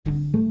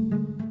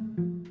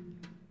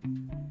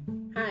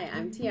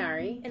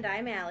Tiarre. And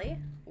I'm Allie.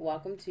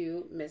 Welcome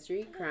to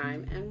Mystery,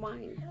 Crime, and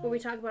Wine, where we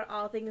talk about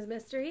all things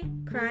mystery,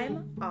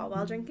 crime, all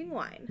while drinking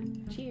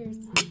wine. Cheers.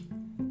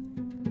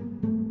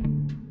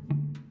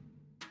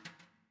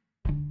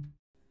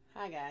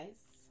 Hi, guys.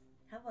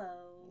 Hello.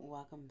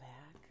 Welcome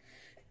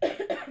back.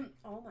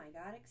 Oh my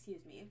god,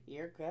 excuse me.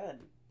 You're good.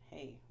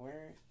 Hey,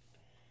 we're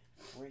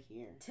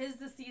here. 'Tis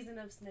the season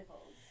of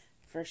sniffles.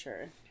 For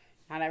sure.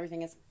 Not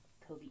everything is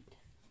COVID.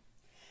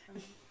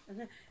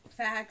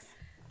 Facts.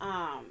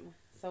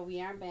 So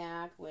we are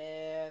back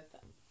with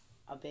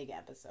a big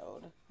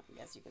episode, I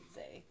guess you could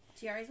say.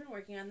 Tiarre's been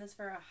working on this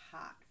for a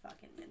hot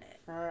fucking minute.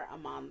 For a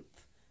month.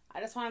 I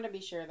just wanted to be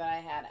sure that I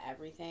had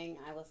everything.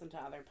 I listened to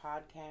other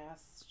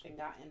podcasts and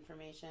got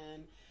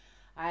information.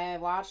 I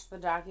watched the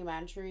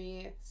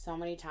documentary so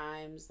many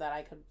times that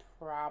I could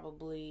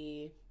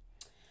probably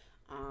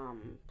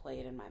play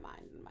it in my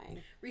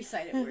mind.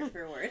 Recite it word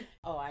for word.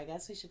 Oh, I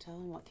guess we should tell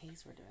them what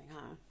case we're doing,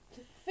 huh?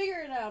 Figure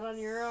it out on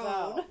your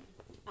own.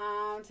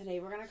 Today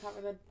we're going to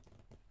cover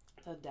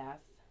the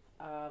death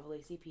of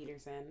Laci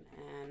Peterson.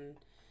 And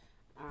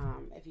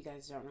if you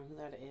guys don't know who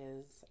that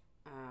is,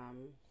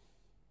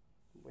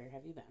 where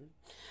have you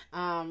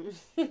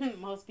been?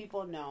 Most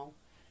people know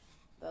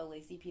the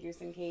Laci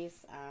Peterson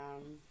case.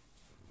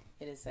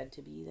 It is said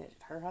to be that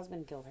her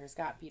husband killed her,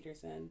 Scott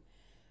Peterson.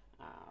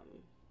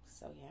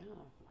 So yeah,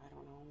 I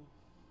don't know.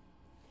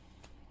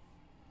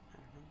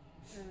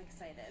 I'm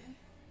excited.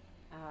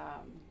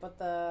 But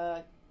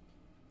the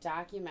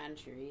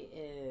documentary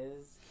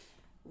is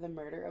The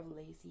Murder of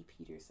Laci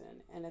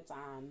Peterson, and it's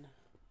on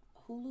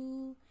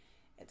Hulu.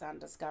 It's on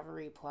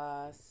Discovery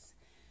Plus.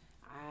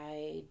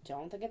 I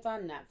don't think it's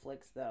on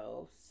Netflix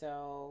though.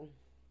 So,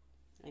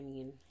 I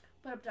mean.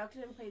 But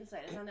Abducted in Plain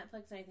Sight is on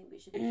Netflix, and I think we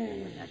should do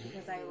something with that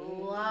because I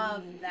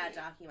love that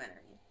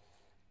documentary.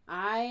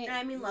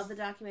 I mean, love the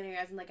documentary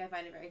as in, like, I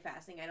find it very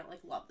fascinating. I don't,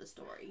 like, love the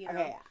story, you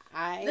know?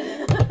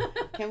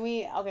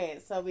 Okay,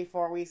 so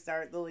before we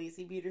start the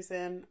Laci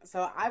Peterson,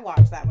 so I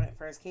watched that when it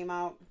first came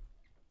out.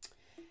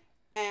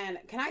 And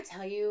can I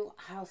tell you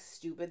how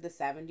stupid the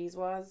 70s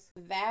was?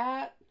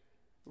 That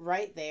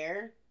right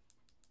there,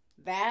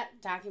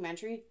 that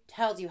documentary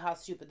tells you how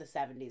stupid the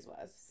 70s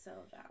was. So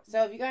dumb.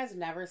 So if you guys have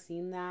never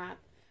seen that,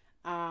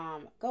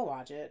 go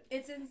watch it.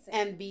 It's insane.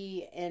 And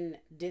be in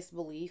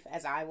disbelief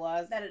as I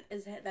was. That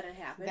it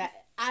happened.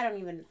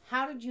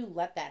 How did you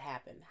let that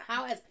happen?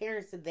 How as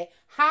parents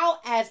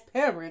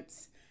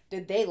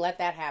did they let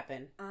that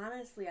happen?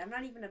 Honestly, I'm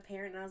not even a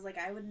parent, and I was like,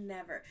 I would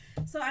never.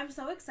 So I'm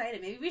so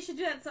excited. Maybe we should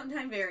do that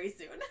sometime very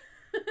soon.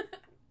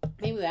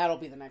 Maybe that'll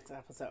be the next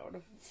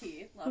episode.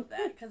 Love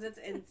that, because it's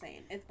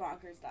insane. It's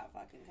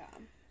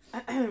bonkers.fucking.com.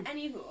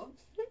 Anywho,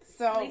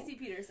 so Laci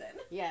Peterson.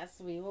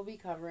 Yes, we will be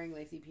covering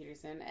Laci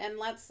Peterson, and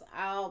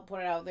I'll put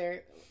it out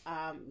there.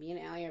 Me and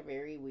Allie are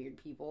very weird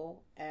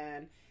people,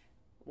 and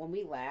when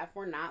we laugh,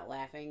 we're not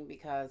laughing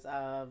because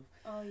of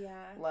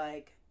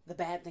like the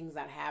bad things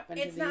that happen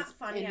to these individuals. It's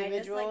not funny. I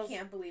just like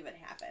can't believe it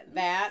happened.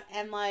 That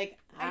and like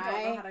I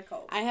don't know how to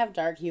cope. I have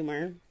dark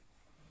humor.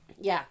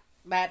 Yeah.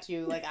 That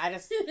too. Like, I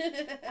just,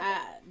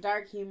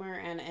 dark humor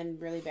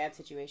and really bad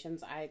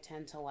situations, I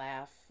tend to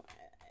laugh.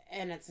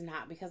 And it's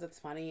not because it's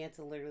funny, it's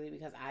literally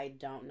because I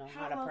don't know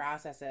how to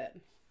process it.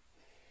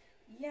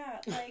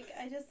 Yeah, like,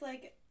 I just,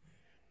 like,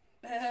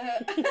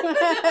 I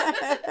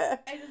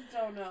just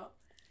don't know.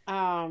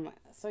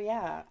 So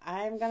yeah,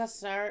 I'm gonna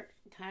start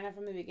kind of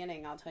from the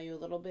beginning. I'll tell you a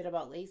little bit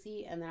about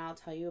Laci, and then I'll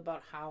tell you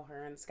about how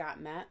her and Scott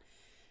met.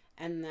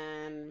 And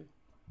then,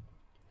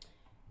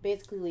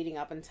 basically leading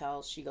up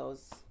until she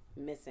goes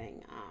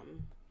missing,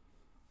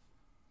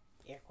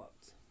 air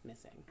quotes,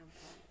 missing.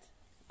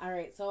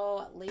 Alright,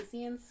 so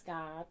Laci and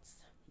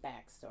Scott's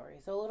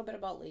backstory. So a little bit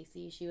about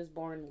Laci. She was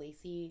born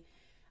Laci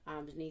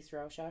Denise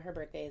Rocha. Her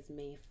birthday is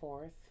May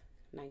 4th,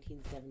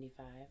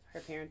 1975.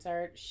 Her parents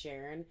are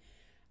Sharon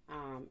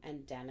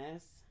and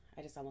Dennis.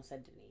 I just almost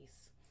said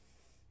Denise.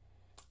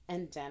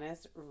 And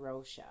Dennis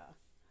Rocha.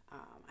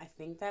 I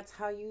think that's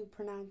how you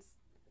pronounce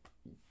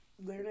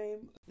their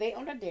name. They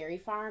owned a dairy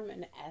farm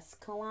in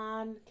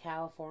Escalon,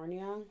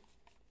 California.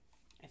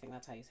 I think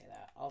that's how you say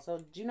that. Also,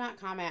 do not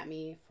come at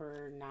me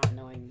for not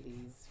knowing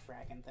these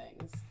fracking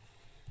things.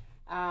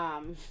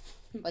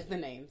 Like the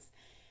names.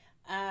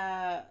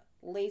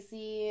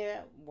 Laci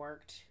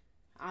worked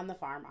on the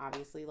farm,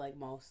 obviously, like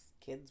most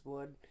kids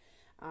would.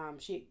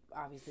 She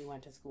obviously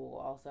went to school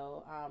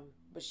also.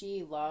 But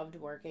she loved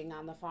working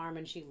on the farm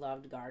and she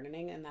loved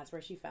gardening. And that's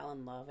where she fell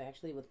in love,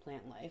 actually, with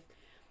plant life.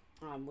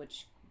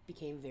 Which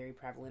became very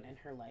prevalent in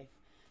her life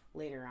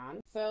later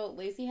on. So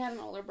Laci had an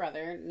older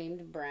brother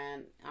named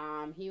Brent.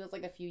 He was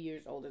like a few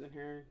years older than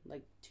her,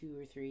 like 2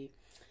 or 3.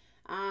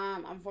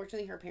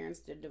 Unfortunately, her parents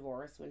did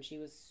divorce when she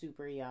was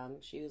super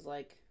young. She was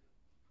like,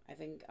 I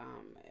think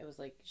it was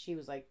like she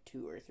was like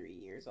 2 or 3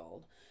 years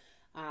old.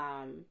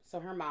 So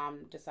her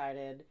mom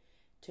decided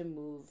to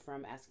move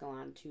from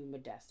Escalon to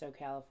Modesto,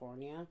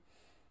 California.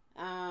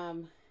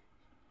 Sorry,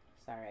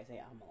 I say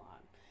a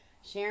lot.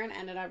 Sharon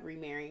ended up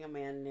remarrying a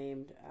man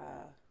named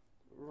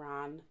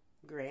Ron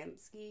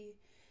Gransky,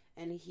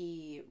 and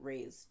he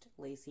raised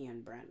Laci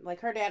and Brent. Like,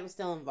 her dad was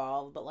still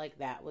involved, but, like,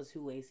 that was who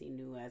Laci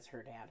knew as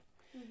her dad,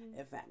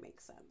 if that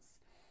makes sense.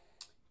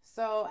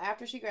 So,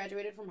 after she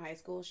graduated from high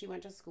school, she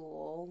went to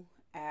school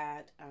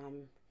at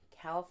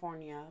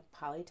California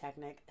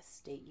Polytechnic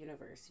State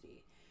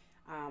University,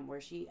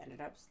 where she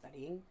ended up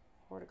studying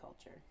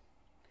horticulture.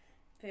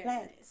 Very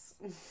nice.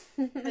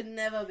 Could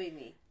never be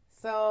me.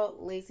 So,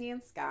 Laci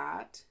and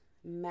Scott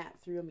met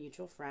through a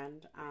mutual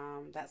friend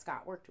that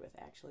Scott worked with,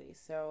 actually.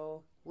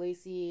 So,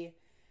 Laci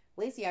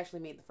actually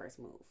made the first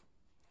move.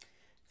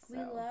 So,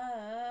 we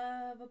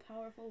love a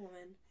powerful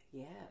woman.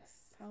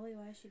 Yes. Probably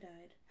why she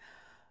died.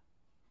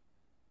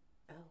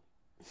 Oh.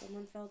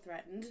 Someone felt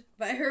threatened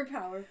by her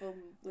powerful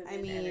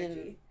women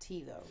energy.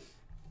 Tea, though.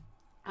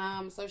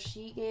 So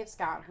she gave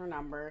Scott her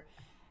number,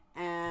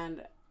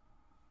 and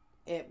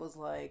it was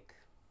like,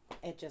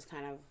 it just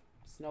kind of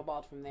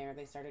snowballed from there.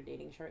 They started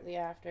dating shortly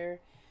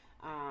after.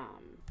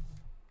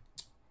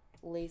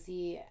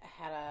 Laci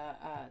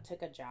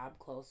took a job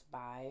close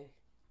by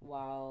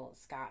while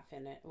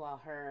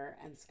her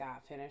and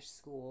Scott finished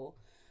school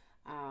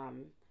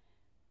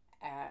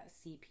at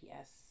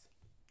CPSU.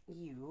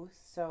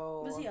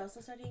 So was he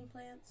also studying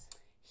plants?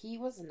 He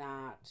was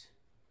not.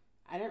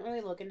 I didn't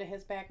really look into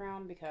his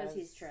background because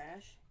he's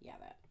trash. Yeah,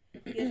 that.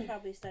 He was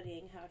probably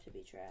studying how to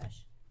be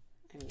trash.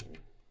 I mean,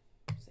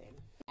 same.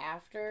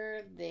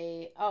 After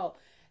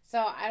so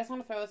I just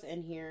want to throw this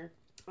in here.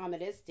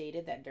 It is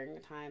stated that during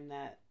the time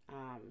that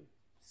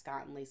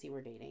Scott and Laci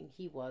were dating,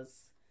 he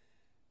was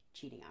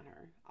cheating on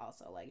her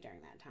also, like,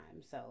 during that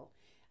time. So,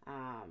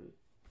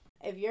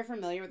 if you're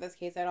familiar with this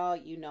case at all,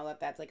 you know that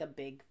that's, like, a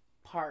big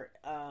part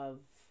of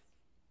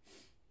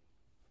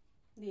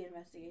the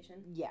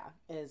investigation. Yeah,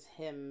 is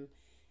him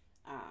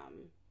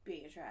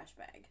being a trash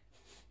bag.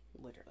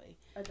 Literally.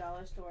 A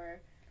dollar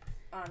store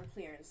on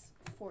clearance,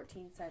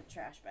 14-cent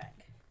trash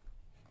bag.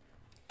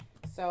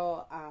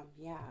 So,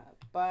 yeah,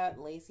 but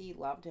Laci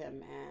loved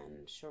him,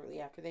 and shortly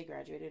after they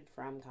graduated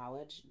from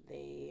college,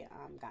 they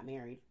got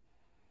married.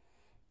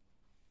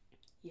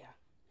 Yeah.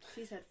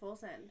 She said, full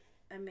send.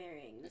 I'm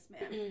marrying this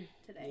man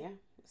today. Yeah.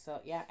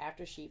 So, yeah,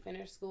 after she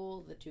finished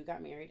school, the two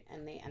got married,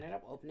 and they ended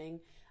up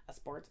opening a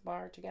sports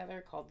bar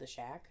together called The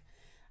Shack.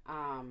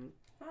 Fun.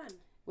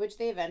 Which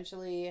they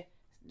eventually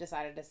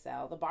decided to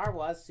sell. The bar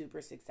was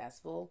super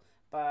successful,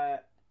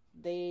 but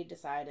they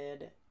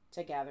decided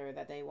together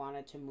that they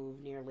wanted to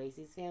move near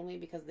Laci's family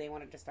because they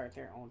wanted to start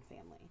their own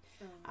family.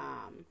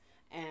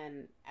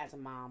 And as a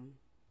mom,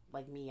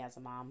 like me as a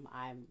mom,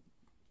 I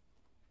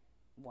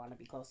want to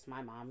be close to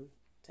my mom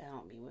to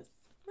help me with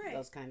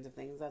those kinds of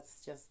things.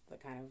 That's just the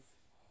kind of,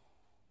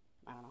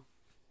 I don't know,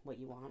 what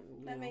you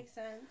want. That makes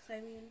sense. I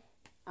mean,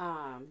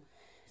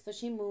 so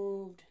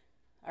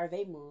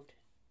they moved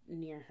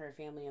near her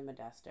family in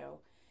Modesto.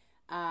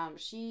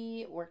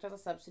 She worked as a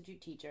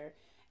substitute teacher,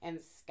 and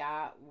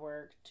Scott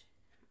worked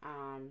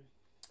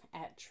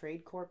at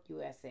Trade Corp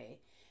USA.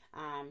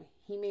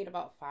 He made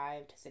about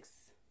 $5,000 to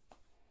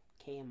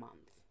 $6,000 a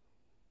month.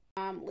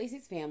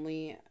 Laci's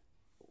family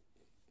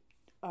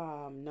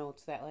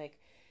notes that, like,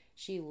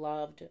 she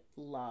loved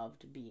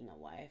being a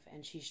wife,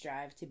 and she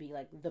strives to be,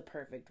 like, the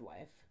perfect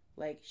wife.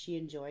 Like, she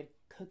enjoyed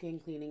cooking,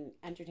 cleaning,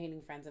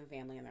 entertaining friends and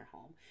family in their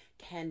home.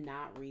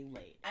 Cannot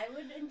relate. I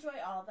would enjoy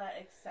all that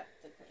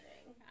except the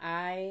cleaning.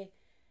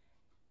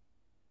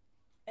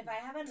 If I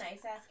have a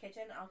nice-ass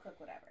kitchen, I'll cook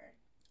whatever.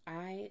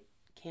 I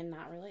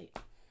cannot relate.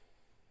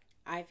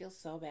 I feel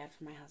so bad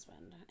for my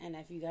husband. And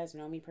if you guys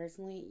know me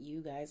personally,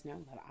 you guys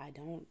know that I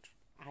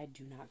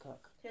do not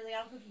cook. Haley, I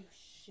don't cook you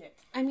shit.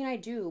 I mean, I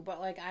do, but,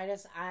 like,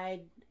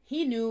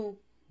 he knew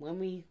when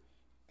we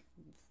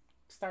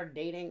started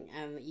dating,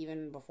 and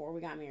even before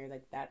we got married,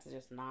 like, that's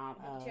just not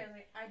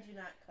I do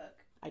not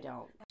cook. I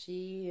don't.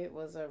 She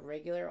was a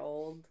regular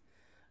old,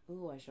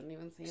 I shouldn't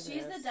even say this.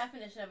 She's the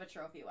definition of a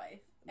trophy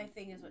wife, I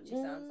think, is what she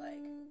sounds like.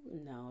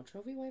 No,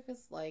 trophy wife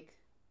is like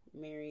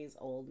Mary's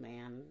old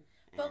man.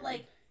 But,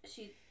 like,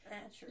 true.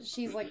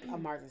 She's like a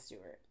Martha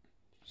Stewart.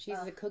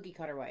 She's the cookie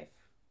cutter wife.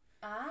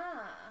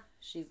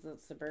 She's the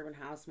suburban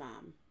house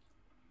mom.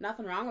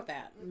 Nothing wrong with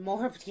that.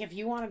 More, if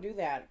you want to do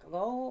that,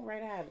 go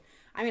right ahead.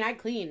 I mean, I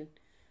clean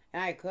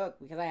and I cook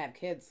because I have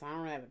kids, so I don't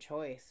really have a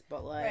choice.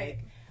 But,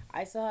 like,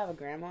 I still have a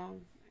grandma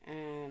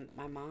and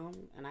my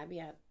mom, and I be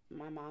at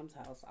my mom's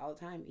house all the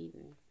time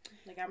eating.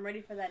 Like, I'm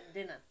ready for that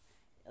dinner.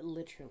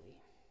 Literally.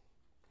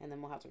 And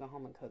then we'll have to go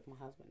home and cook my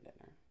husband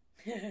dinner.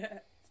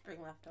 Let's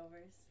bring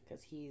leftovers.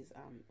 Because he's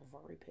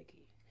very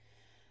picky.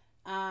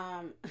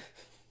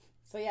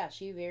 So, yeah,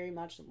 she very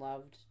much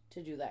loved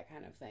to do that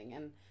kind of thing,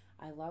 and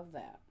I love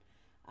that.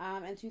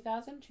 In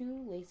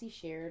 2002, Laci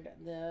shared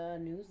the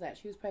news that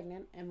she was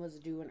pregnant and was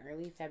due in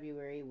early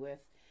February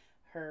with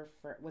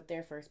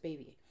their first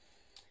baby.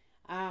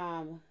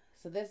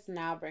 So this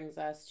now brings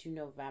us to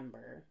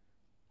November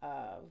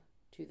of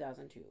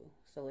 2002.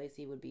 So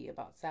Laci would be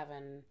about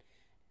 7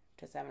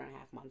 to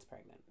 7.5 months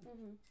pregnant.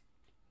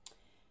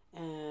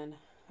 And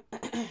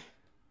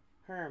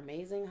her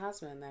amazing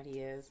husband that he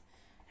is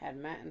had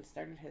met and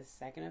started his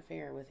second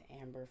affair with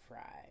Amber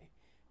Fry.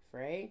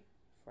 Fry?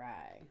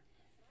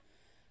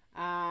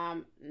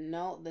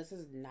 No, this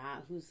is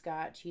not who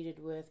Scott cheated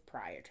with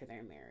prior to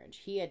their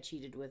marriage. He had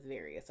cheated with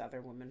various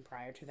other women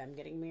prior to them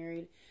getting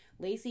married.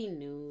 Laci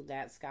knew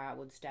that Scott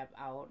would step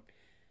out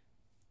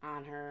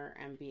on her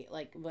and be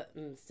like, but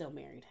and still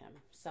married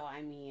him. So,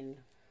 I mean,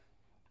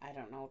 I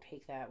don't know,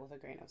 take that with a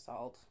grain of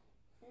salt.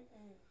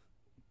 Mm-mm.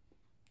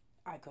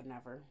 I could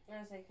never.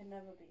 I could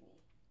never be me.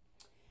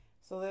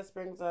 So this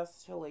brings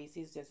us to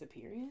Laci's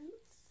disappearance.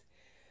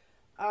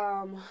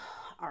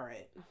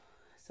 Alright.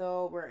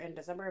 So we're in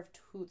December of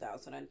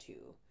 2002.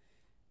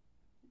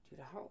 Dude,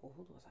 how old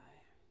was I?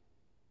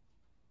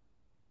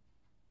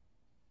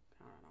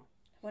 I don't know.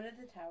 When did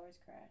the towers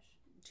crash?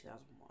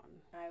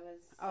 2001. I was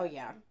 7. Oh,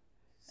 yeah.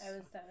 I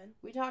was 7.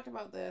 We talked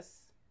about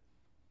this.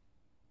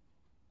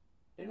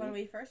 When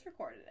we first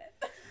recorded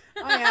it.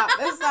 Oh, yeah.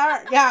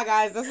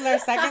 Guys, this is our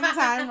second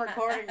time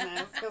recording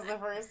this. Because the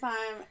first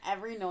time,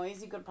 every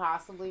noise you could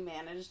possibly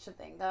manage to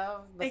think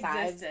of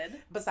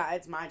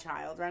besides my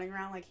child running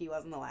around like he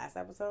was in the last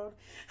episode.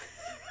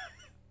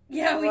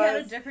 Yeah, we had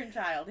a different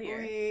child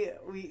here.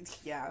 We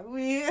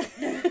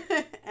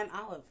and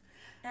Olive.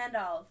 And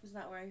Olive, who's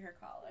not wearing her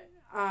collar.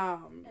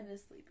 And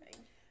is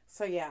sleeping.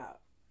 So, yeah.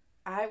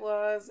 I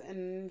was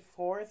in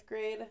 4th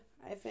grade,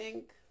 I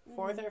think.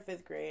 4th or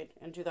 5th grade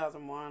in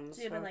 2001.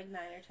 So you've been like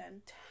 9 or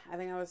 10? I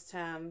think I was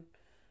 10.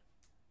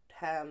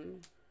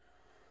 10.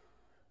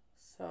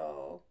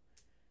 So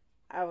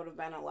I would have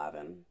been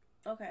 11.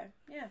 Okay.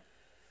 Yeah.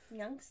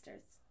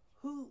 Youngsters.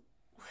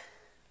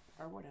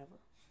 Or whatever.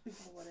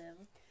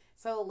 Whatever.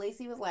 So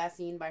Laci was last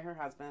seen by her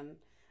husband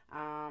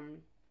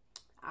on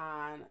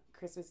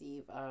Christmas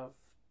Eve of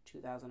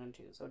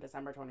 2002. So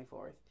December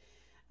 24th.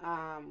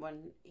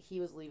 When he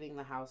was leaving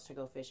the house to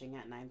go fishing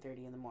at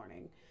 9:30 in the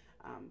morning.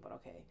 But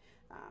okay,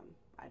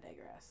 I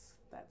digress.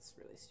 That's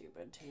really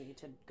stupid to me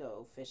to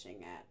go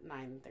fishing at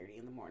 9:30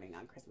 in the morning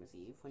on Christmas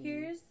Eve.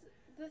 Here's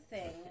the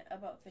thing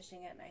about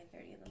fishing at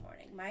 9:30 in the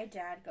morning. My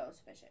dad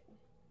goes fishing.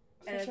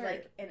 And is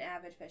like an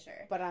avid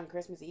fisher. But on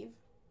Christmas Eve?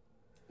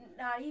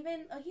 Not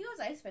even, he goes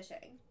ice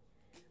fishing.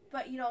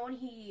 But you know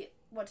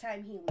what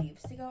time he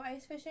leaves to go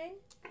ice fishing?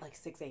 Like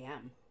 6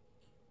 a.m.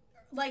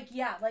 Like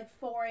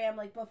 4 a.m.,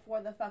 like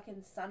before the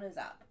fucking sun is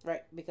up.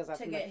 Right, because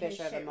that's when the fish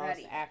are the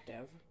most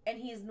active. And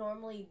he's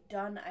normally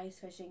done ice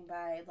fishing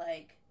by,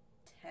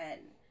 10.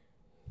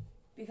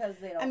 Because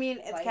they don't. I mean,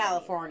 it's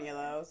California,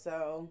 though,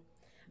 so.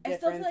 I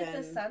still feel like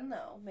the sun,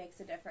 though, makes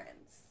a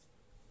difference.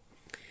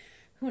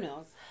 Who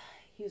knows?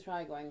 He was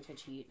probably going to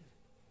cheat.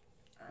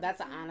 Honestly.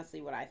 That's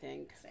honestly what I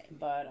think. Same.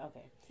 But,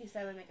 okay. He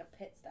said to make a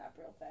pit stop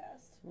real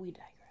fast. We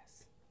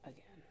digress.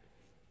 Again.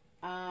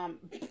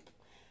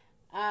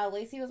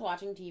 Laci was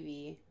watching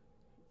TV.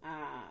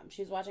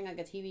 She was watching a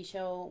TV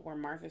show where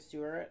Martha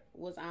Stewart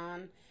was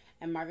on,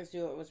 and Martha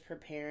Stewart was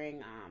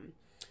preparing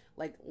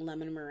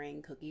lemon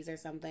meringue cookies or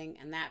something,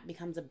 and that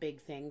becomes a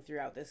big thing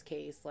throughout this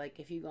case. Like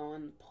if you go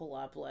and pull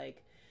up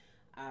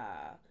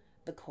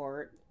the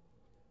court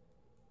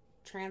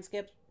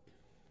transcripts,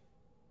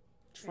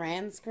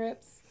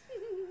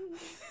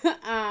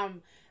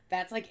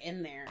 that's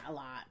in there a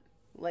lot.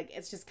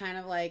 It's just kind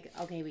of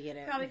okay, we get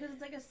it. Probably because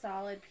it's a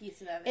solid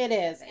piece of evidence. It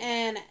is.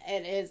 And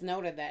it is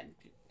noted that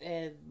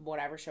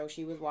whatever show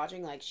she was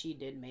watching, she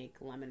did make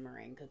lemon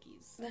meringue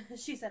cookies.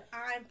 She said,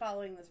 I'm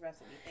following this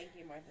recipe. Thank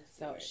you, Martha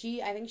Stewart.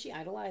 So I think she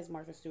idolized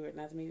Martha Stewart, and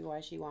that's maybe why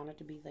she wanted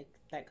to be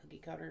that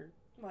cookie cutter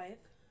wife.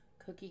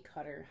 Cookie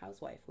cutter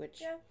housewife,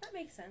 which... Yeah, that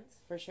makes sense.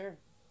 For sure.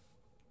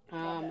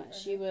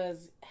 She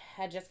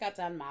had just got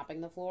done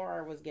mopping the floor,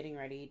 or was getting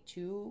ready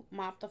to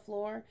mop the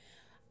floor.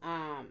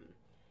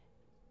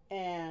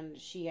 And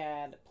she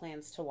had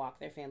plans to walk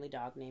their family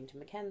dog named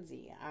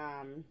Mackenzie,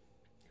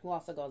 who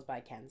also goes by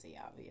Kenzie,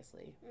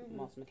 obviously. Mm-hmm.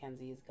 Most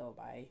Mackenzies go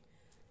by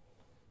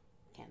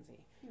Kenzie.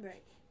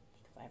 Right.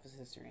 Because I have a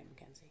sister named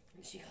Mackenzie.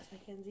 She goes by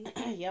Kenzie?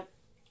 Yep.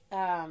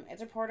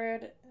 It's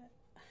reported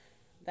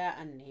that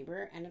a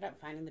neighbor ended up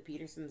finding the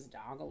Petersons'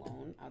 dog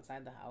alone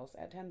outside the house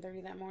at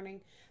 10:30 that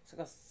morning. So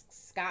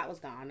Scott was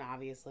gone,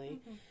 obviously.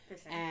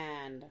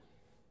 Mm-hmm.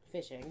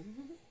 Fishing.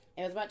 Mm-hmm.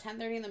 It was about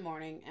 10:30 in the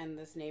morning, and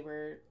this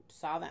neighbor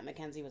saw that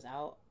Mackenzie was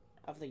out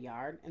of the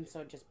yard, and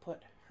so just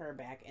put her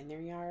back in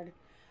their yard.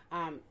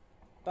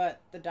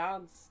 But the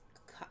dog's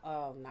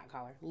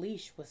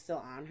leash was still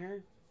on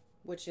her,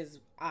 which is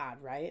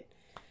odd, right?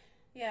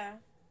 Yeah.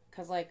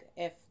 Because,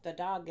 if the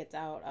dog gets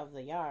out of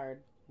the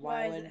yard,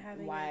 why would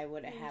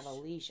it have a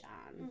leash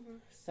on? Mm-hmm.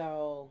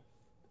 So,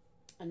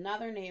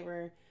 another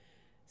neighbor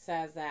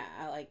says that,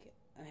 I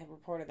have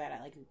reported that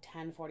at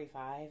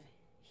 10:45,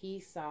 he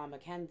saw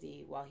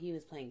Mackenzie while he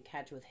was playing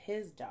catch with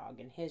his dog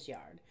in his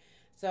yard.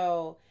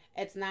 So,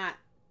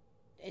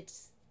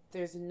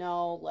 there's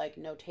no,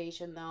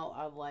 notation, though,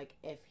 of,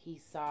 if he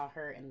saw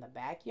her in the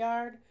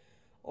backyard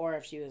or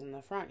if she was in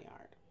the front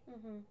yard.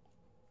 Mm-hmm.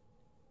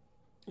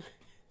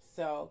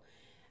 So,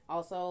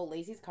 also,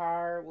 Laci's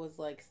car was,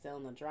 still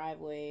in the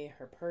driveway.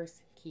 Her purse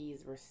and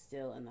keys were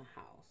still in the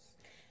house.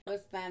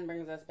 This then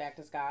brings us back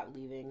to Scott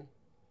leaving.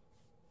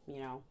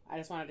 I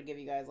just wanted to give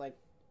you guys,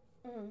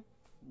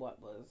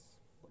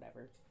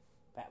 whatever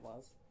that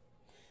was.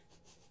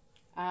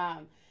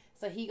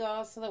 So he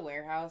goes to the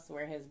warehouse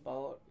where his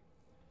boat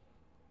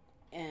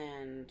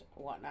and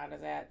whatnot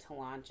is at to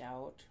launch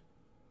out.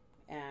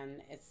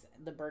 And it's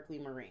the Berkeley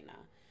Marina,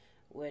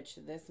 which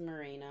this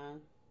marina.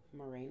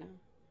 The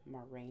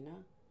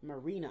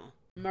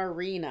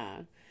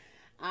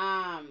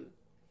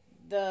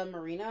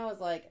marina was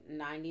like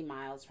 90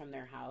 miles from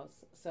their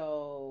house.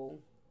 So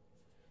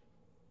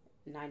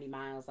 90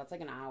 miles, that's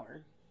like an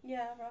hour.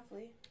 Yeah,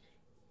 roughly.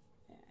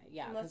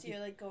 Yeah. Unless you're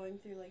like going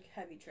through like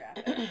heavy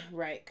traffic.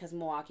 Right, because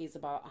Milwaukee's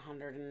about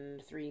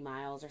 103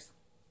 miles or so,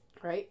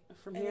 right,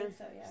 from here. I think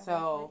so, yeah.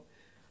 So,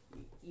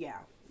 yeah,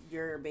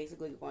 you're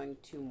basically going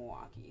to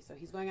Milwaukee. So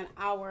he's going an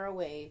hour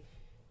away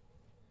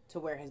to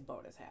where his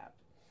boat is at.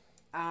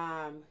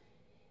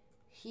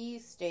 He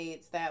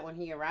states that when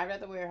he arrived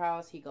at the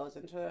warehouse, he goes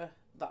into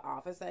the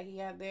office that he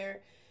had there,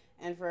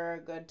 and for a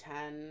good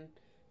 10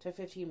 to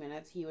 15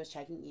 minutes, he was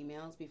checking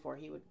emails before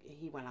he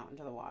went out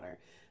into the water.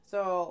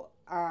 So,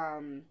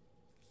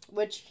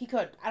 which he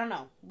could. I don't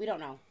know. We don't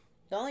know.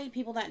 The only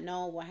people that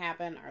know what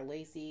happened are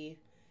Laci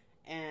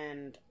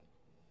and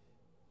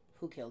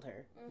who killed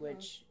her,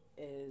 which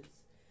is,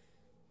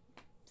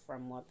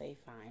 from what they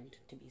find,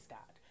 to be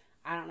Scott.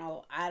 I don't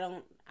know. I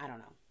don't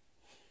know.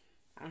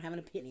 I don't have an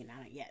opinion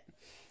on it yet.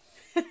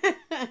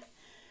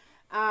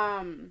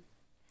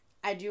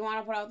 I do want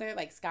to put out there,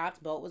 like, Scott's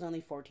boat was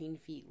only 14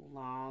 feet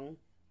long,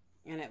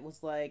 and it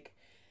was like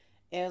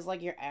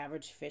your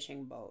average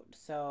fishing boat.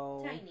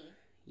 So tiny.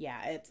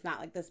 Yeah, it's not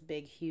like this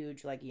big,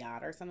 huge, like,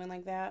 yacht or something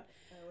like that.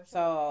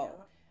 So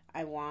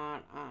I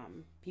want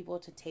people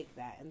to take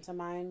that into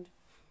mind.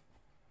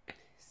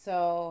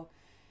 So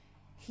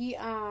he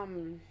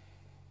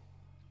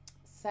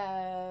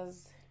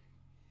says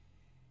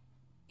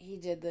he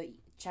did the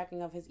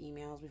checking of his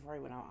emails before he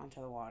went out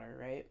onto the water,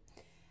 right?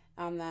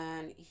 And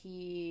then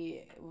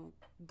he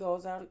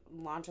goes out,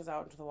 launches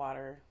out into the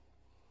water.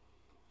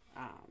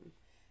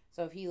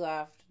 So if he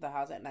left the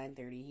house at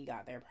 9:30, he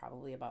got there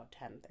probably about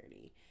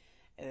 10:30,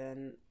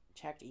 and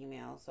checked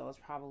email. So it was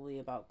probably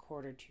about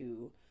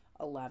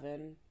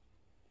 11:45.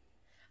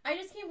 I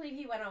just can't believe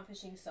he went out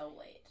fishing so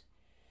late.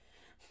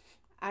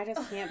 I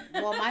just can't.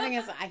 Well, my thing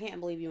is, I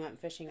can't believe you went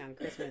fishing on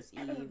Christmas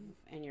Eve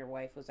and your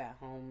wife was at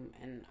home,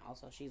 and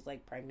also she's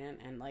like pregnant,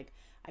 and like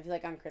I feel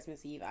like on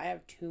Christmas Eve I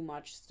have too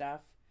much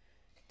stuff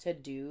to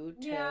do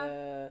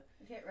to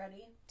get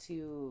ready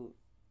to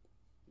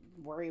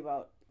worry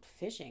about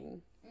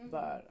fishing.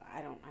 But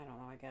I don't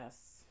know. I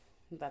guess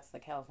that's the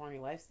California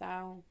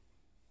lifestyle.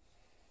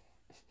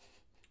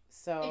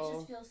 So it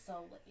just feels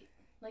so late.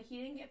 Like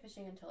he didn't get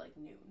fishing until like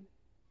noon.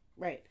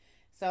 Right.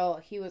 So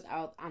he was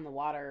out on the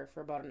water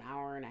for about an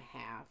hour and a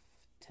half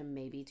to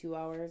maybe 2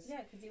 hours.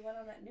 Yeah, because he went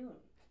on at noon.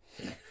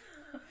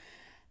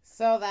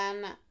 So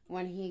then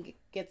when he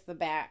gets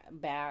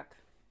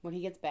when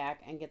he gets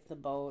back and gets the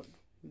boat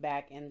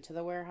back into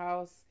the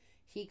warehouse,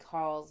 he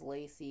calls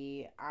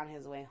Laci on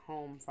his way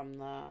home from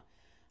the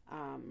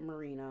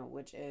marina,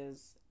 which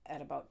is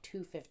at about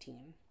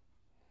 2:15.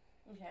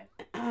 Okay.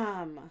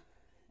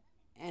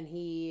 And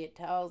he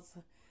tells...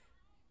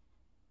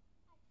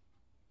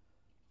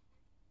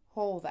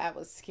 Oh, that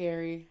was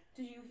scary.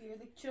 Did you hear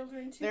the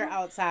children too? They're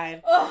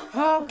outside.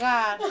 Oh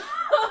God.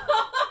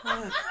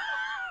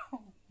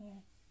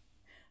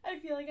 I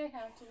feel like I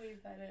have to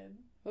leave that in.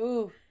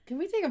 Ooh, can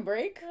we take a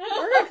break?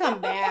 We're gonna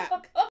come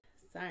back.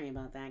 Sorry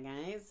about that,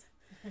 guys.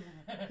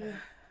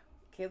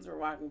 Kids were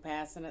walking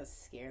past and it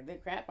scared the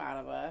crap out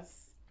of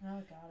us.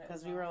 Oh God.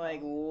 Because we were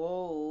like,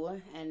 whoa.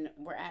 And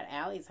we're at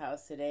Allie's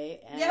house today.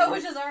 And yeah,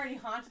 which is already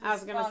haunted. I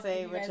was gonna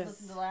say, which is.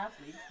 Listened to last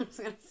week. I was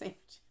gonna say,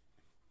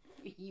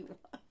 you.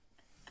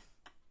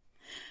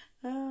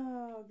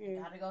 Oh, okay.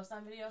 Got a ghost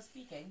on video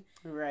speaking.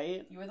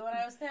 Right. You were the one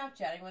I was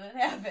Snapchatting when it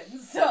happened,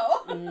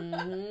 so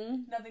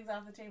nothing's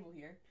off the table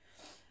here.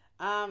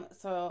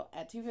 So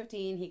at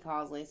 2:15, he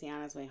calls Laci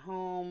on his way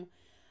home,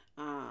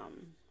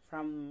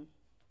 from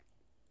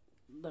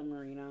the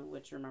marina,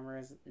 which remember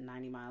is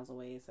 90 miles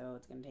away, so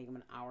it's gonna take him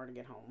an hour to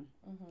get home.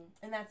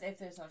 And that's if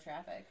there's no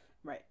traffic.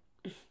 Right.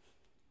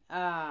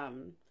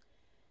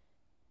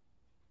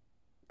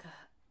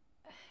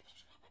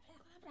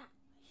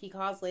 He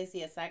calls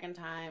Laci a second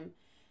time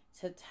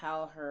to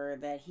tell her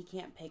that he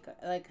can't pick,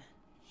 like,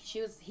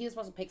 he was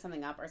supposed to pick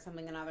something up or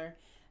something another,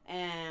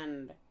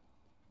 and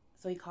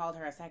so he called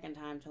her a second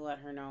time to let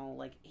her know,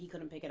 like, he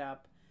couldn't pick it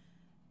up,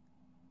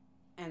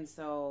 and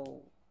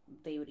so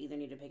they would either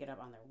need to pick it up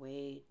on their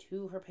way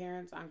to her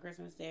parents on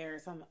Christmas Day or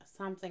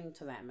something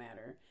to that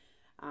matter.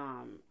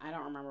 I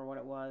don't remember what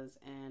it was,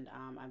 and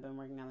I've been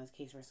working on this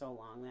case for so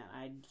long that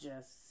I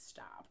just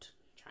stopped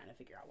trying to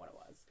figure out what it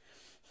was.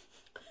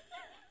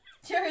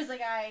 Tiarre's like,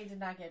 I did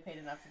not get paid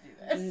enough to do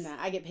this. No,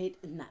 I get paid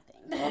nothing.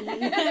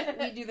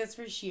 We do this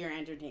for sheer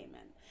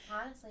entertainment.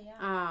 Honestly,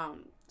 yeah.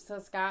 So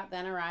Scott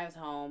then arrives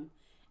home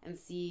and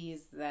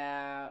sees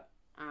that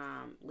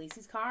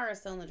Laci's car is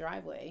still in the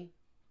driveway,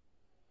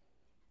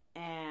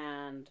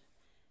 and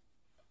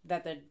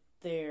that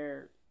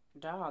their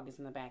dog is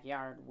in the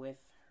backyard with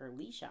her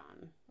leash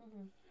on.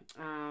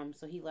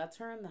 So he lets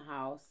her in the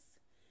house.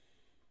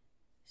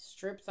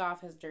 strips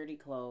off his dirty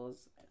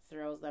clothes,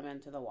 throws them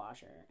into the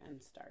washer,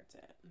 and starts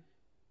it.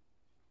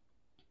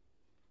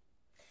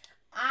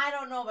 I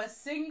don't know of a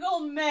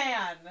single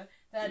man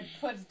that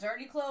puts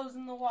dirty clothes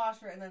in the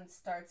washer and then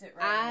starts it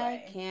right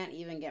away. I can't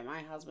even get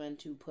my husband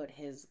to put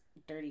his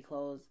dirty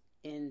clothes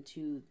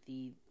into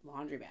the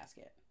laundry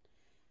basket.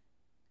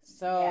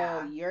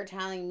 So you're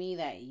telling me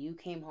that you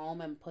came home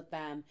and put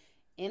them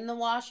in the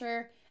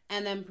washer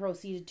and then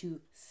proceeded to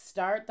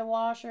start the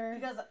washer?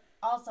 Because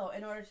also,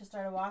 in order to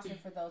start a washer,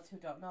 for those who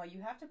don't know,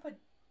 you have to put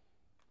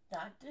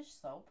not dish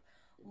soap,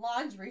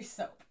 laundry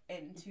soap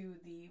into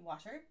the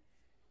washer.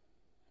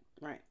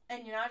 Right.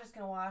 And you're not just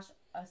going to wash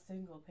a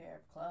single pair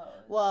of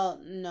clothes.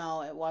 Well,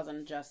 no, it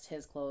wasn't just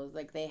his clothes.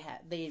 Like, they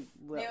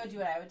would do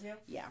what I would do?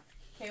 Yeah.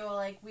 Okay, well,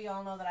 like, we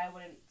all know that I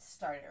wouldn't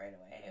start it right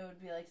away. It would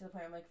be, like, to the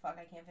point where I'm like, fuck,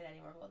 I can't fit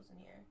any more clothes in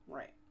here.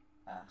 Right.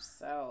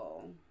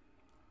 So,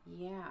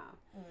 yeah.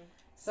 Mm.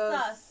 So,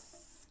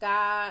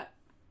 Scott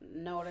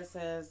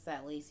notices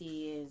that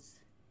Laci's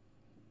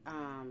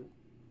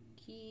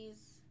keys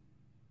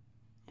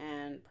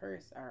and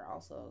purse are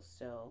also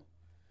still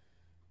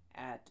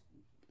at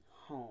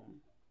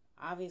home.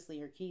 Obviously,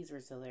 her keys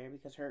were still there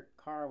because her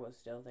car was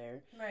still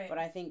there. Right. But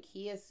I think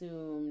he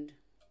assumed,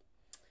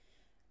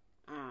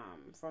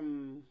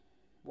 from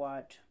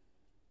what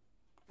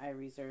I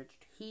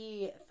researched,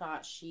 he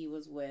thought she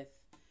was with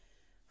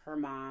her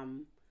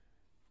mom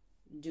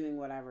doing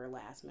whatever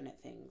last minute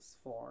things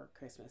for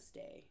Christmas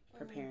Day,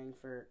 preparing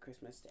for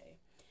Christmas Day.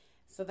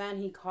 So then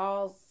he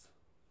calls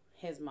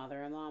his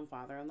mother-in-law and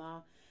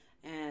father-in-law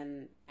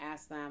and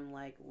asks them,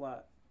 like,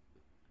 what,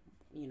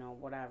 you know,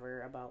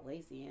 whatever about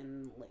Laci.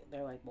 And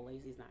they're like, well,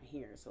 Laci's not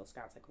here. So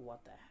Scott's like,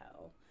 what the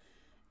hell?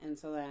 And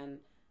so then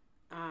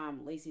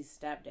Laci's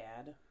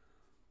stepdad,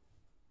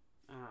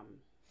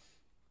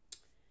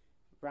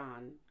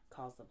 Ron,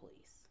 calls the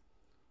police.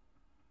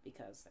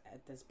 Because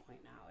at this point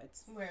now,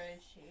 it's... Where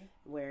is she?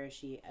 Where is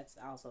she? It's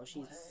also...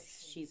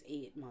 She's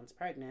 8 months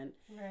pregnant.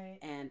 Right.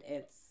 And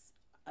it's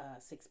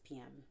 6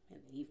 p.m. in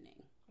the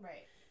evening.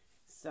 Right.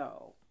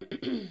 So...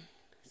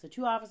 so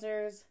 2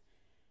 officers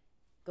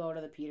go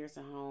to the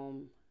Peterson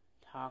home,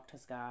 talk to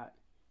Scott,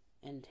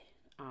 and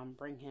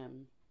bring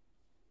him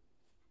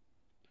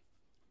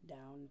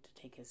down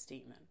to take his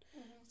statement.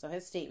 Mm-hmm. So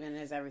his statement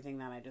is everything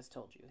that I just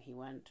told you. He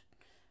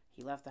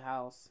left the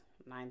house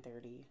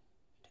 9:30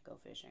 to go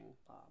fishing,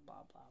 blah,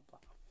 blah, blah, blah.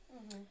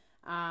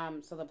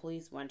 Mm-hmm. So the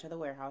police went to the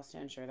warehouse to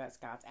ensure that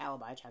Scott's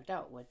alibi checked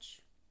out,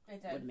 which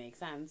would make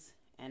sense,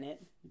 and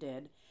it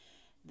did.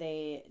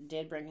 They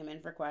did bring him in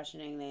for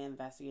questioning. The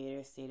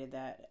investigators stated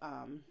that...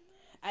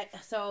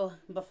 So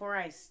before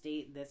I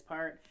state this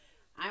part,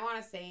 I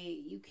want to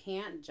say you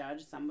can't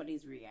judge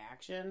somebody's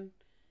reaction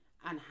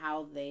on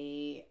how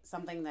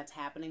something that's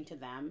happening to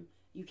them.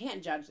 You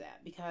can't judge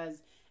that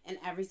because in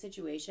every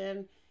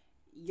situation,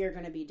 you're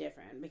going to be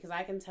different. Because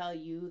I can tell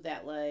you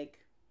that, like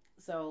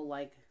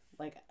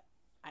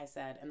I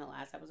said in the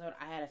last episode,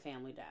 I had a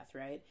family death,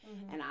 right?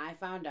 Mm-hmm. And I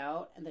found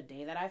out, and the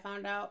day that I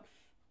found out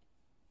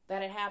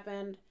that it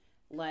happened,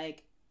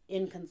 like,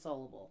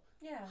 inconsolable.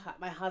 Yeah.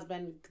 My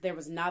husband, there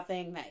was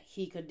nothing that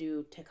he could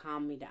do to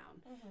calm me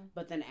down. Mm-hmm.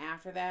 But then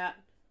after that,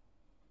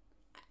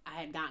 I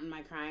had gotten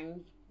my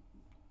crying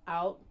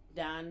out,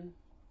 done,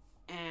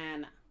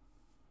 and,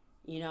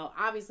 you know,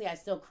 obviously I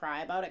still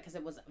cry about it because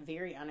it was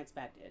very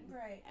unexpected.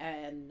 Right.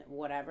 And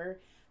whatever,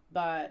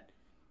 but...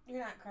 You're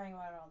not crying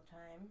about it all the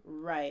time.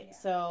 Right. Yeah.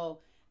 So,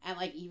 and,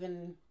 like,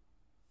 even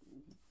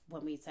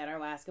when we said our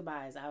last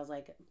goodbyes, I was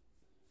like,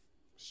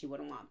 she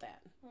wouldn't want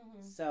that.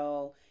 Mm-hmm.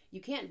 So, you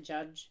can't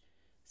judge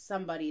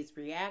somebody's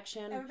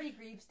reaction. Everybody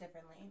grieves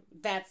differently.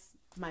 That's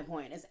my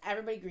point, is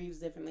everybody grieves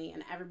differently,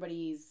 and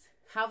everybody's,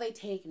 how they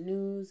take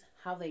news,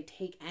 how they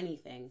take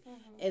anything,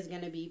 is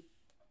going to be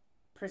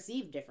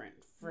perceived different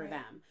for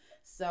them.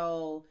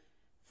 So,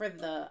 for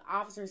the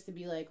officers to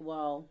be like,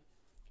 well,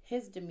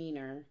 his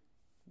demeanor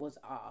was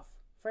off.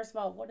 First of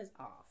all, what is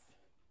off?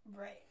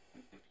 Right.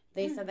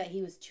 They said that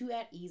he was too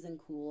at ease and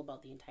cool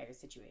about the entire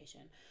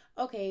situation.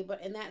 Okay,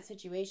 but in that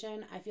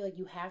situation, I feel like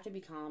you have to be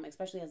calm,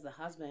 especially as the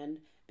husband,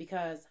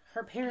 because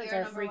her parents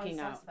are freaking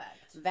out.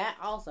 That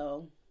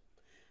also,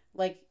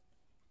 like,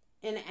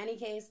 in any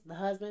case, the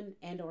husband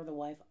and or the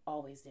wife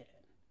always did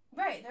it.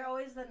 Right, they're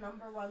always the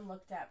number one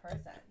looked at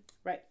person.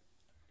 Right.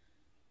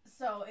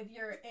 So if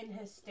you're in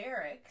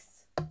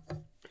hysterics,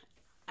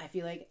 I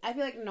feel like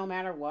no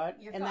matter what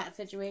in that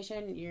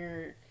situation,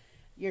 you're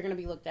gonna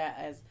be looked at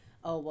as,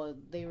 oh, well,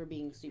 they were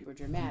being super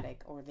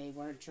dramatic, or they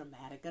weren't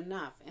dramatic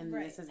enough, and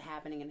this is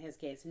happening in his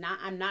case.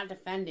 I'm not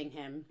defending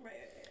him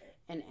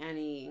in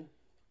any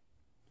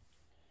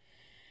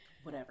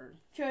whatever.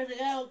 Charles,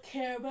 like, I don't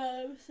care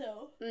about him,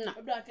 so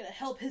I'm not gonna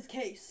help his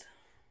case.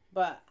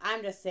 But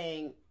I'm just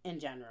saying, in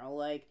general,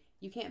 like,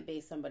 you can't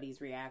base somebody's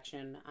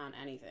reaction on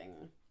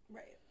anything.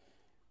 Right.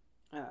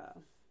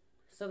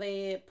 So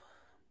they,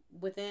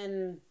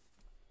 within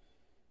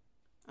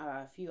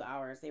a few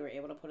hours, they were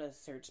able to put a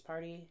search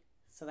party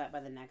so that by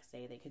the next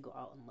day they could go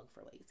out and look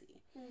for Laci.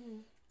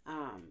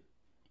 Mm-hmm.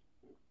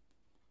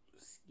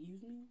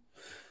 Excuse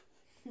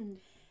me?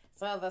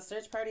 So the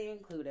search party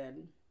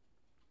included,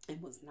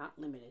 and was not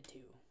limited to,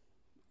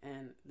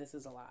 and this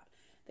is a lot,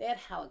 they had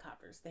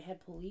helicopters, they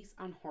had police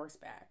on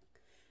horseback,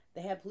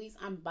 they had police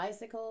on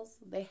bicycles,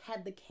 they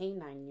had the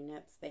canine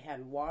units, they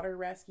had water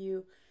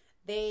rescue.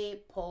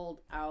 They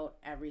pulled out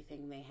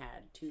everything they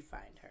had to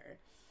find her.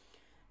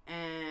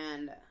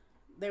 And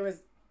there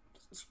was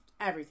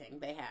everything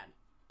they had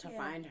to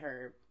find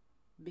her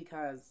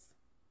because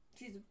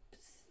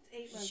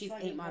she's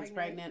 8 months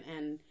pregnant.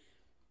 And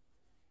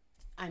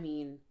I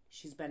mean,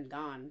 she's been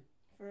gone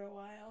for a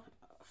while.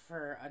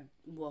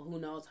 Who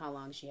knows how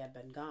long she had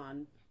been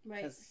gone.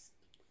 Right.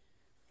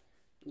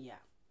 Yeah.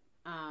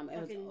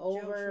 It was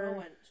over. Joe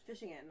went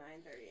fishing at 9:30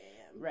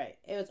 a.m. Right.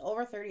 It was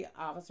over 30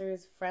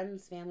 officers,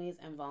 friends, families,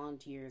 and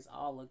volunteers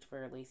all looked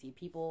for Laci.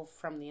 People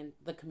from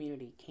the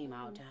community came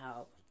out to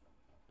help.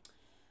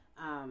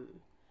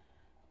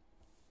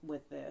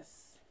 With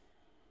this.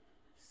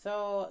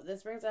 So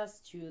this brings us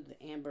to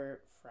the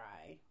Amber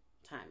Fry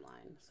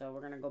timeline. So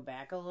we're gonna go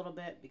back a little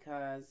bit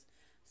because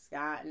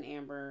Scott and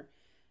Amber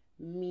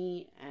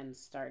meet and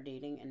start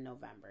dating in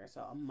November.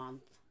 So a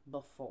month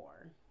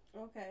before.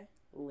 Okay.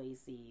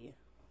 Laci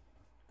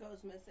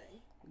goes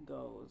missing.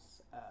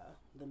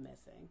 The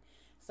missing.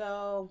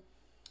 So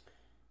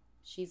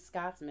she's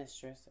Scott's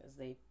mistress, as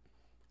they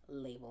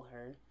label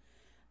her.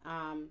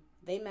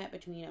 They met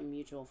between a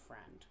mutual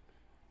friend,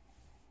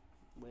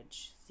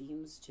 which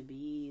seems to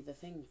be the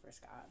thing for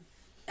Scott.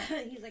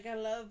 He's like, I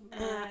love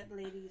my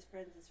ladies'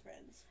 friends as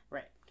friends.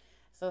 Right.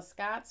 So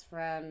Scott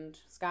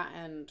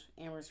and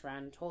Amber's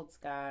friend told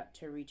Scott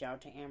to reach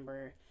out to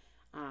Amber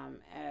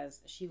as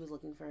she was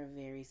looking for a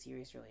very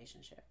serious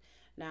relationship.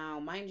 Now,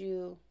 mind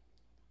you,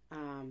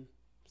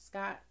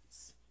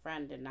 Scott's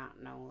friend did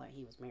not know that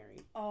he was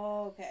married.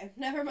 Oh, okay.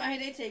 Never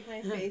mind. I take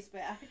my face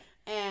back.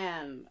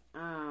 And,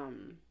 I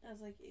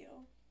was like, ew.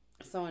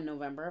 So in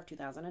November of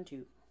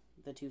 2002,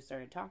 the two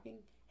started talking,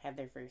 had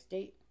their first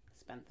date,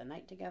 spent the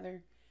night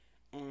together,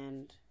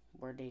 and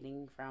were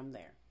dating from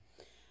there.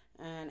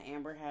 And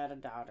Amber had a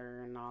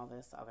daughter and all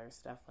this other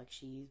stuff, like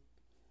she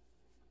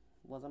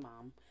was a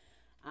mom.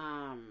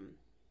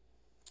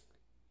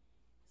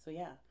 So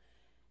yeah.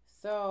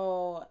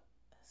 So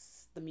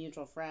the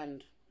mutual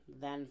friend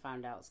then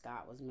found out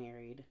Scott was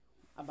married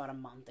about a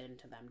month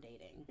into them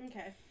dating.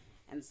 Okay.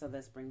 And so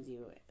this brings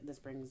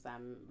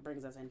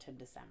us into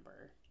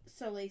December.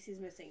 So Laci's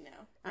missing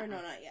now. Or no,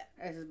 not yet.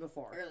 This is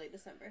before. Early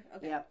December.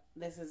 Okay. Yep.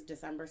 This is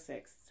December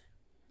 6th.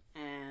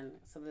 And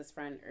so this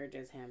friend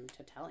urges him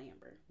to tell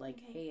Amber, like,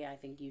 hey, I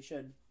think you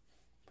should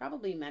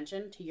probably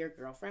mention to your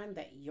girlfriend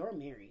that you're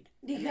married.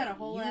 You got a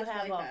whole wife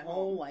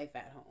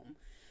at home.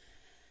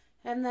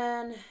 And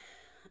then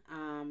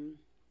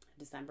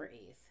December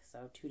 8th,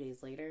 so 2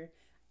 days later,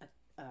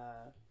 a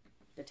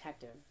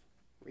detective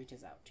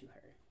reaches out to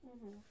her.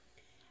 Mm-hmm.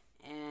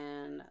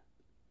 And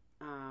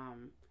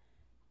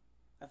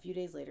a few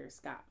days later,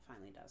 Scott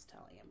finally does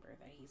tell Amber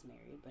that he's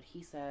married, but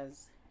he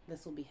says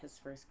this will be his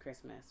first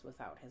Christmas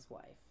without his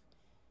wife.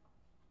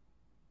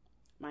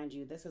 Mind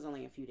you, this is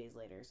only a few days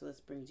later, so this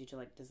brings you to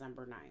like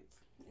December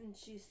 9th. And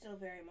she's still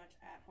very much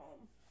at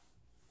home.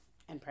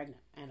 And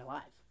pregnant and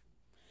alive.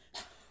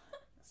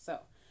 So,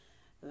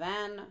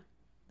 then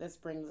this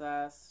brings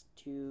us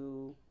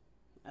to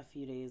a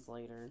few days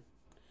later,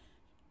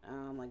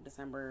 like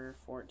December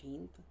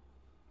 14th.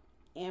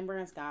 Amber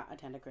and Scott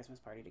attend a Christmas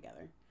party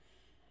together.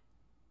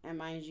 And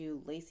mind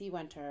you, Laci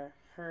went to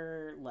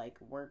her,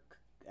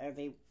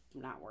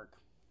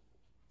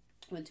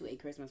 went to a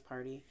Christmas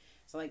party.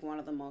 So, like, one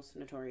of the most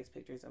notorious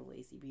pictures of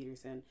Laci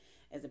Peterson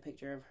is a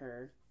picture of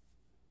her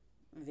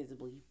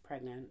visibly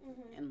pregnant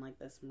in, like,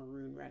 this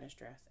maroon reddish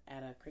dress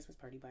at a Christmas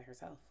party by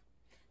herself.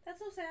 That's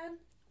so sad.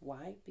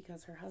 Why?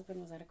 Because her husband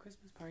was at a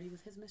Christmas party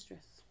with his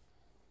mistress.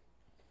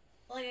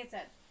 Like I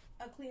said,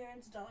 a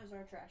clearance dollars or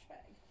a trash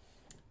bag.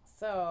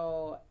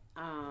 So,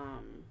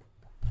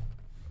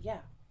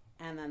 yeah.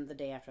 And then the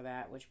day after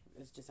that, which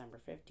is December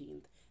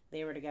 15th,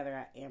 they were together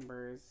at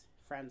Amber's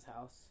friend's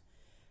house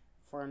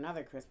for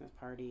another Christmas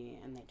party,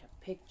 and they took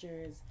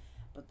pictures.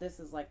 But this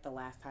is like the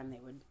last time they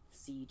would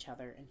see each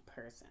other in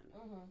person.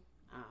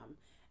 Mm-hmm.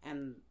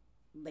 And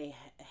they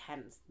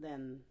hadn't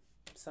then.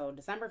 So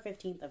December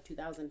 15th of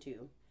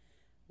 2002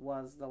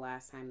 was the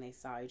last time they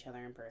saw each other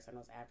in person,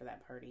 was after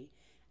that party.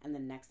 And the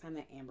next time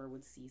that Amber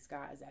would see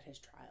Scott is at his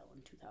trial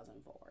in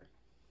 2004.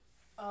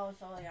 Oh,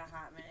 it's only a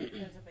hot minute.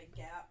 There's a big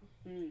gap.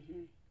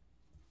 Mm-hmm.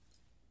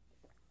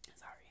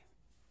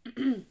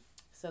 Sorry.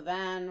 So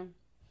then,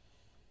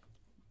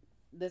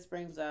 this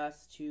brings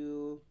us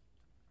to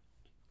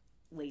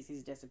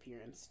Laci's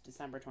disappearance,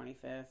 December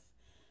 25th.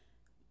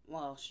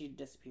 Well, she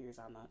disappears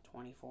on the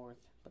 24th,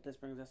 but this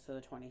brings us to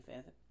the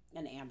 25th,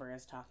 and Amber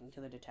is talking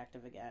to the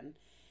detective again.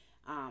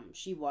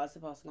 She was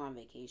supposed to go on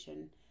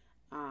vacation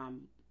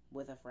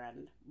with a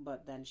friend,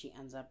 but then she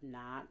ends up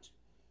not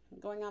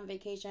going on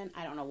vacation.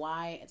 I don't know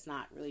why. It's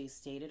not really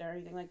stated or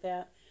anything like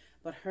that.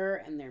 But her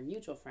and their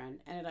mutual friend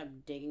ended up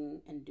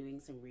digging and doing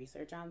some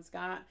research on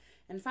Scott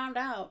and found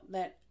out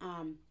that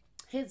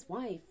his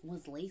wife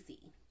was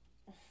Laci,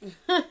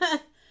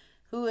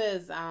 who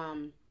is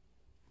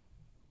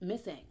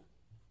missing.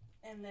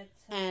 And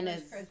it's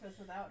his first Christmas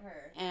without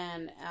her.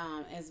 And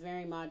is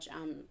very much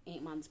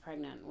 8 months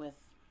pregnant with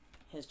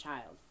his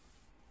child.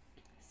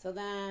 So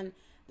then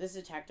this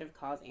detective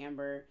calls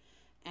Amber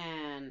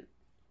and,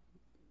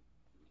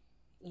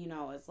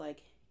 it's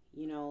like,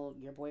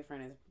 your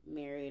boyfriend is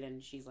married.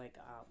 And she's like,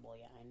 well,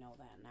 yeah, I know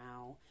that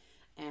now.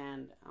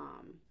 And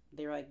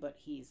they're like, but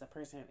he's a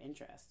person of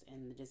interest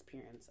in the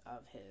disappearance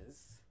of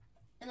his...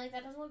 And, like,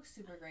 that doesn't look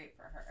super great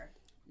for her.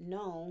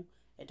 No,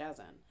 it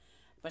doesn't.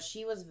 But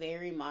she was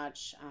very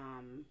much,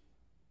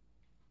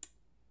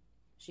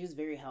 she was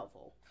very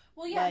helpful.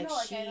 Well, yeah, I know,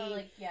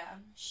 yeah.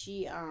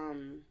 She,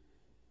 I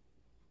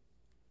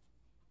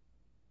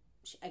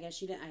guess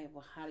she didn't,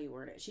 how do you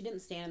word it? She didn't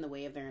stand in the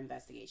way of their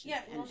investigation.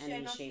 Yeah, well, I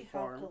know she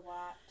helped a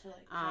lot to,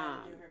 try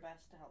to do her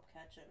best to help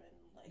catch him. And,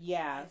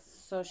 yeah,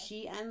 so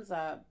she ends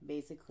up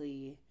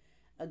basically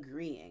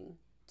agreeing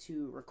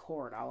to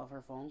record all of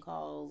her phone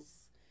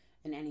calls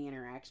and any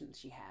interactions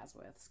she has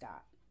with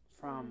Scott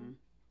from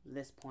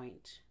this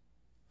point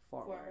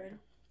forward.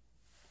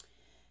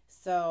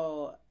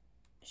 So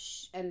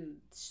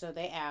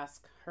they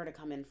ask her to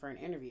come in for an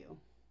interview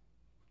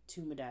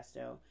to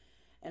Modesto.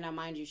 And now,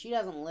 mind you, she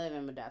doesn't live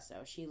in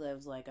Modesto. She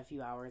lives like a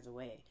few hours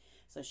away.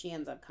 So she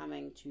ends up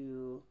coming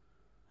to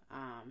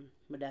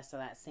Modesto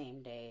that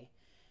same day,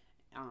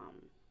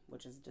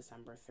 which is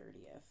December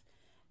 30th,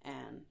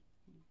 and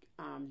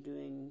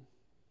doing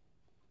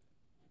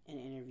an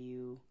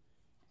interview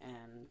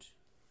and,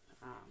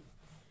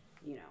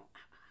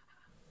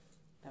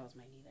 that was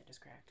my knee that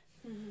just cracked.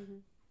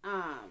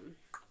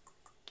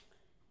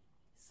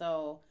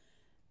 So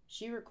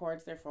she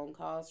records their phone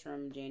calls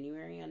from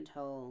January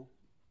until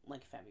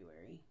like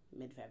February,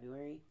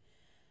 mid-February.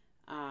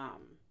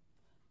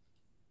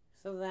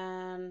 So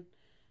then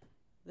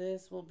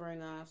this will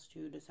bring us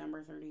to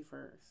December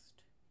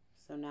 31st.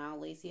 So now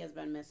Laci has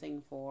been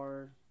missing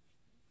for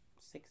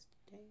 6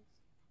 days,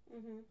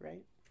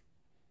 right?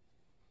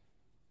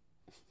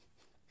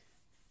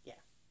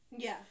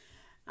 Yeah.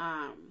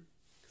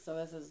 So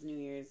this is New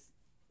Year's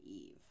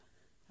Eve,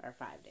 or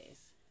 5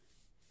 days.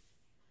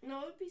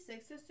 No, it would be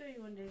 6. There's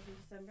 31 days in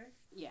December.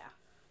 Yeah.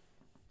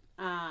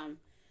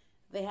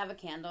 They have a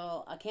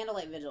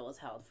candlelight vigil is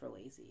held for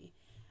Laci,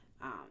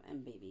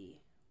 and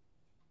baby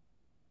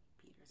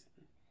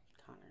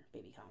Connor.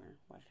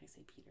 Why did I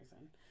say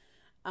Peterson?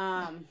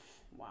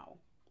 Wow.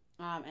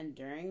 And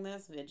during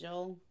this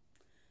vigil,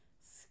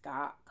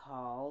 Scott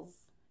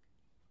calls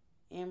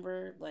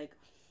Amber, like,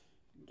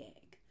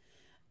 gag.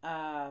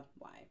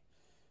 Why?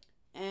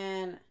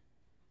 And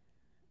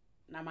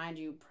now, mind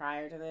you,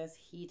 prior to this,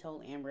 he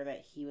told Amber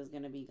that he was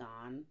going to be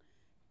gone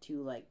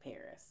to, like,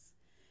 Paris.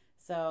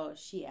 So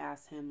she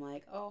asked him,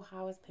 like, oh,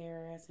 how is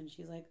Paris? And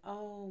she's like,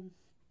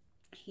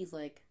 he's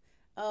like,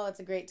 oh,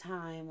 it's a great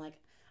time. Like,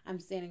 I'm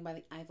standing by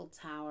the Eiffel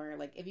Tower.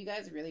 Like, if you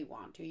guys really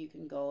want to, you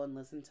can go and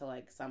listen to,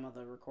 like, some of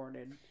the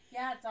recorded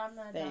Yeah, it's on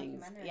the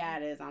documentary. Yeah,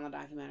 it is on the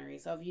documentary.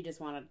 So if you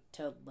just wanted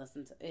to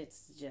listen to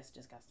it's just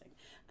disgusting.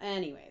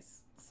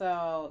 Anyways,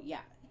 so,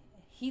 yeah.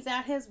 He's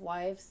at his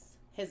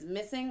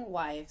missing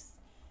wife's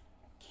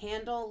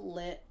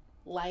candlelight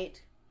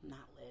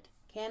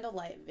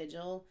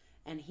vigil,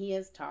 and he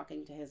is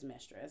talking to his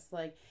mistress.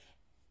 Like,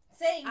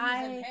 saying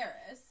he's in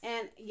Paris.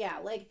 And, yeah,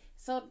 like,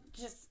 so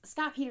just,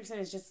 Scott Peterson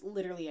is just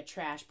literally a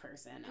trash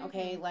person,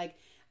 okay? Like,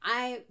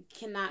 I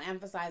cannot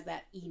emphasize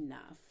that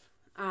enough.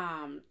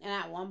 And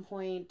at one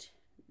point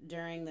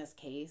during this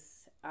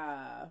case,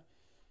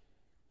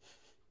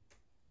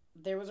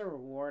 there was a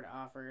reward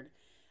offered.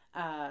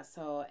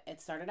 So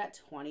it started at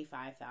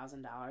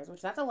 $25,000,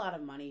 which that's a lot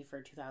of money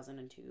for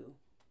 2002.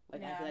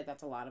 Like, I feel like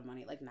that's a lot of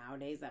money. Like,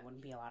 nowadays, that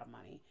wouldn't be a lot of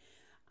money.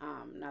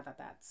 Not that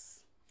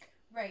that's...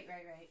 Right.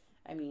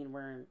 I mean,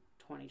 we're in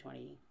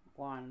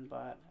 2021,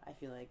 but I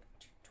feel like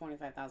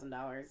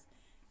 $25,000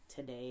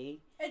 today...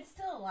 It's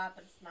still a lot,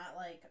 but it's not,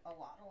 like, a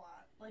lot.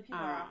 Like, people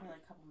are offering,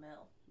 like, a couple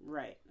mil.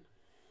 Right.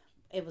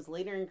 It was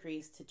later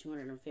increased to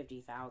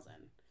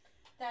 $250,000.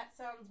 That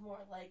sounds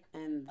more like...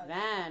 And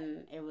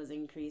then it was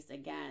increased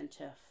again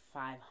to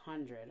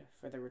 $500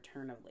 for the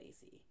return of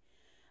Laci.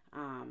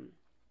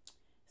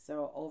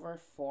 So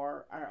over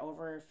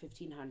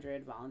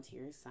 1,500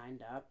 volunteers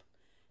signed up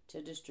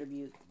to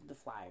distribute the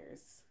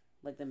flyers,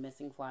 like the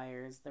missing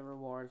flyers, the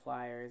reward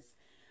flyers,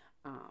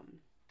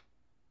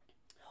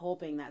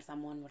 hoping that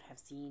someone would have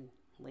seen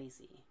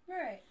Laci.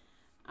 Right.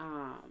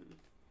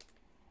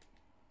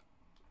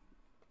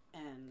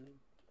 And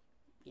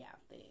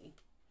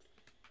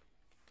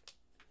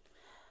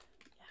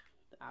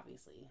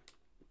obviously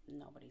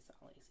nobody saw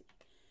Laci.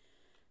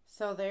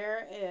 So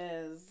there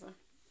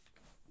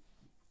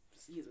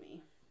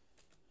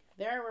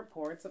are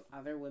reports of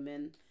other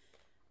women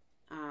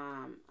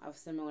of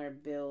similar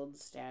build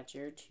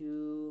stature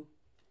to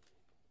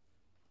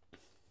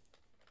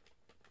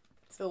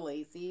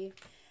Laci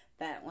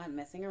that went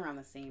missing around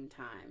the same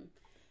time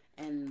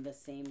in the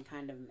same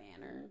kind of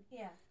manner.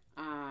 Yeah.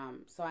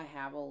 So I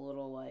have a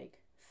little, like,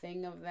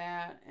 thing of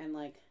that, and,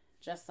 like,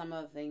 just some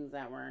of the things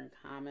that were in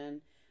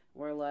common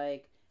were,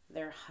 like,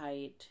 their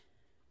height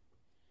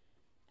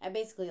And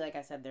basically, like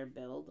I said, their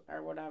build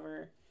or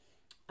whatever.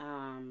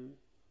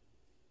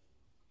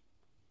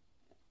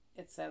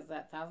 It says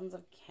that thousands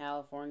of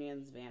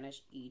Californians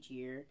vanish each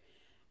year.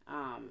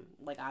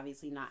 Like,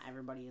 obviously, not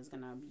everybody is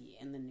going to be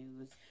in the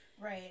news.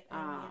 Right.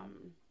 I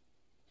mean,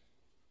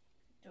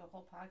 do a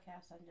whole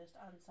podcast on just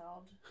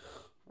unsolved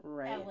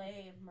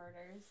LA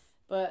murders.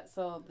 But,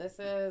 so, this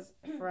is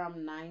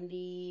from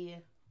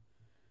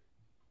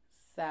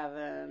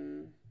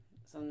 97.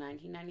 So,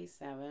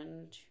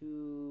 1997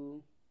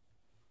 to,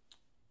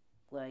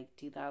 like,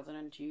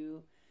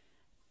 2002.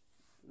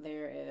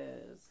 There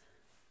is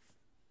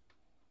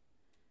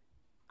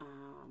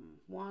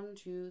 1,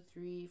 2,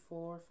 3,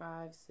 4,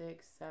 5,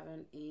 6,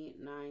 7, 8,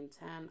 9,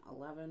 10,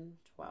 11,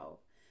 12,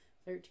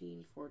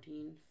 13,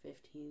 14,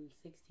 15,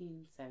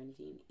 16,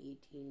 17,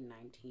 18,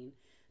 19,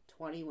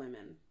 20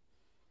 women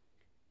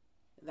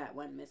that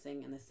went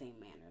missing in the same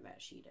manner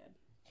that she did.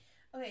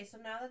 Okay, so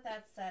now that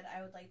that's said,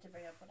 I would like to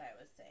bring up what I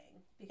was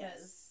saying.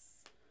 Because,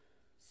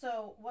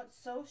 so what's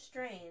so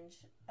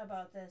strange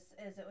about this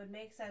is it would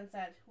make sense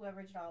that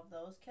whoever did all of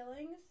those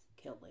killings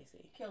killed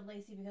Laci because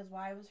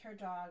why was her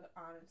dog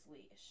on its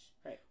leash?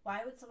 Right.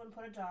 Why would someone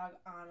put a dog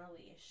on a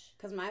leash?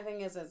 Because my thing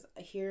is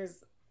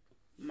here's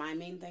my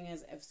main thing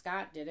is if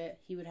Scott did it,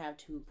 he would have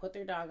to put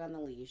their dog on the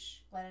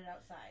leash. Let it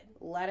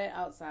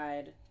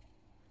outside.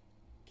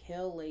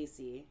 Kill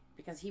Laci.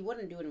 Because he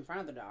wouldn't do it in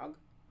front of the dog.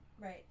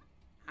 Right.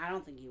 I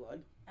don't think he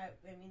would. I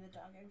mean, the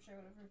dog, I'm sure,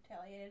 would have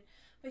retaliated.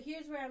 But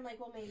here's where I'm like,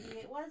 well, maybe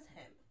it was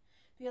him.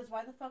 Because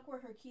why the fuck were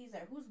her keys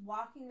there? Who's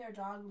walking their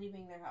dog,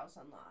 leaving their house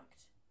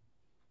unlocked?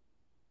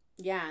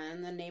 Yeah,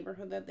 and the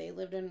neighborhood that they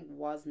lived in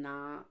was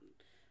not...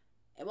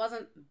 It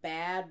wasn't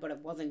bad, but it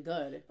wasn't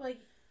good.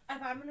 Like,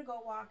 if I'm going to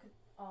go walk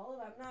Olive,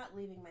 I'm not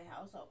leaving my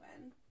house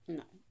open.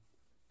 No.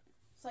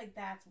 It's like,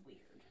 that's weird.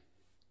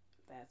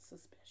 That's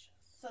suspicious.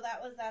 So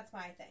that's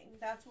my thing.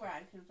 That's where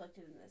I'm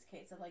conflicted in this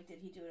case of, like, did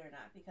he do it or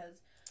not?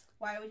 Because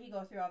why would he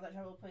go through all that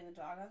trouble putting the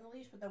dog on the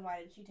leash, but then why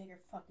did she take her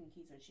fucking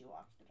keys when she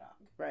walked the dog?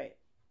 Right.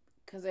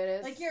 Because it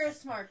is... Like, you're a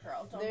smart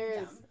girl. Don't be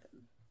dumb.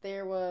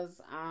 There was,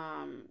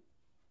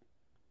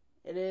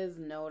 it is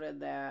noted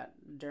that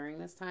during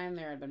this time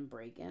there had been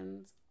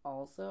break-ins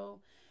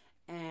also,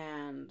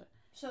 and...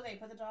 So they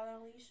put the dog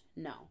on a leash?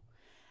 No.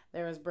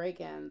 There was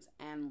break-ins,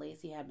 and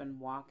Laci had been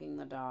walking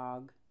the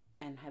dog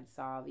and had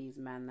saw these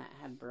men that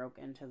had broke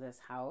into this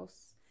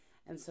house.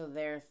 And so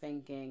they're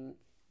thinking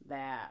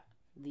that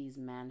these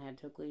men had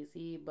took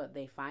Laci, but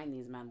they find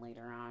these men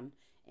later on,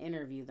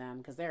 interview them,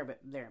 because they're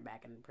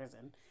back in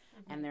prison.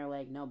 Mm-hmm. And they're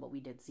like, no, but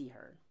we did see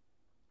her.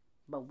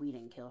 But we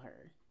didn't kill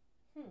her.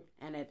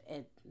 And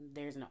it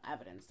there's no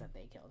evidence that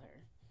they killed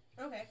her.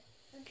 Okay.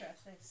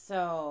 Interesting.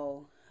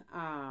 So,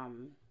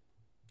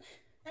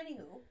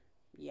 Anywho.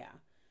 Yeah.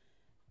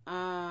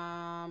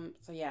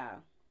 So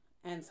yeah.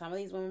 And some of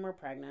these women were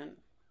pregnant.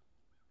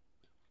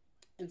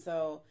 And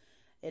so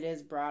it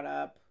is brought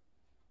up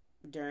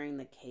during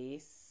the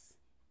case.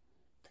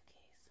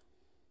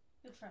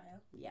 The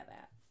trial. Yeah,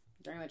 that.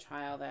 During the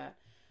trial that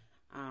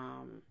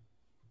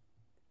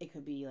it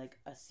could be like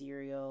a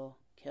serial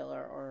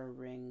killer or a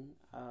ring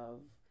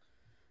of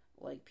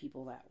like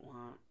people that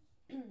want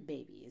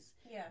babies.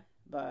 Yeah.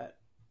 But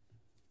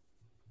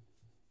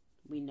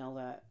we know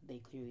that they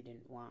clearly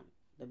didn't want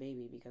the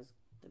baby because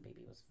the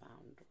baby was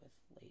found with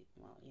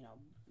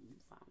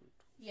found.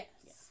 Yes.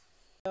 Yeah.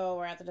 So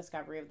we're at the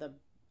discovery of the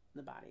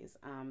bodies.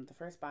 The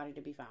first body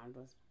to be found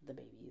was the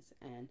baby's,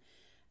 and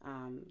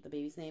the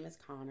baby's name is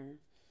Connor,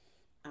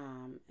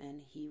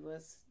 and he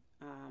was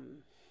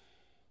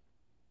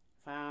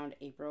found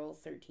April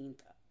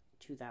 13th,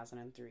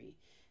 2003.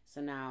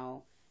 So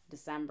now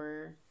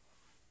December.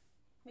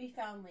 We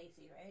found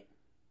Laci, right?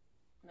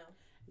 No.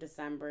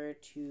 December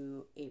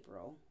to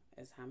April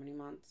is how many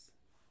months?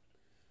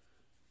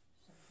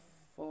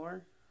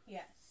 4?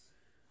 Yes.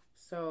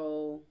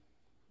 So,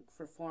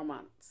 for 4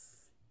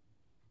 months.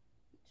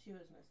 She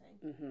was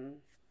missing.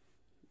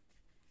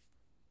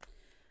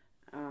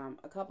 Mm-hmm.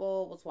 A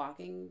couple was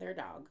walking their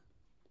dog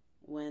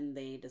when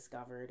they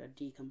discovered a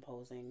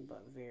decomposing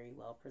but very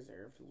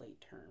well-preserved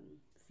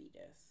late-term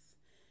fetus,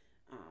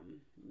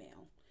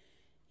 male.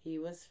 He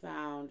was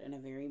found in a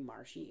very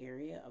marshy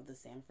area of the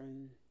San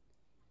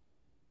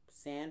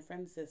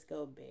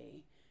Francisco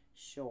Bay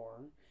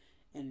shore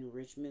in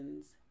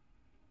Richmond's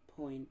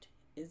Point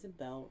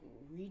Isabel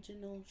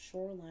Regional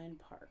Shoreline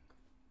Park.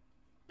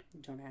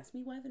 Don't ask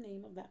me why the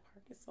name of that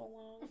park is so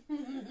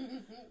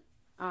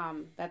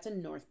long. That's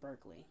in North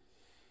Berkeley.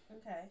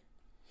 Okay.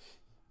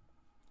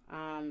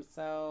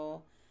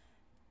 So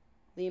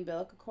the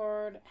umbilical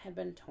cord had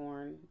been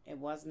torn. It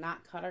was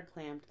not cut or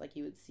clamped like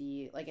you would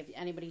see. Like if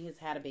anybody has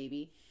had a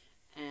baby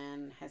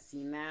and has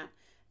seen that,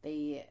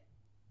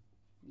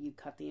 you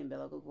cut the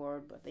umbilical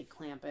cord, but they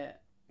clamp it,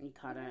 you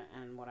cut it,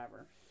 and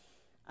whatever.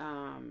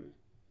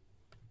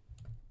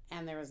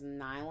 And there was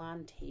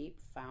nylon tape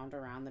found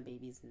around the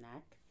baby's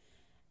neck,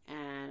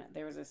 and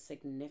there was a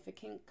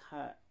significant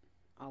cut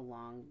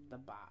along the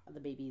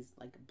baby's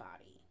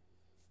body.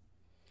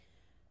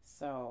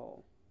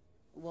 So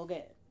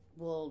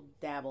we'll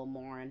dabble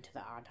more into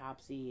the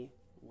autopsy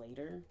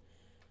later.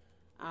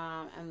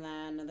 And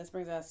then this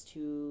brings us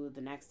to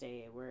the next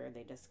day where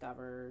they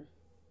discover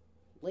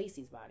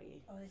Laci's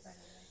body. Oh, they found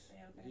it the next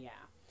day. Okay. Yeah.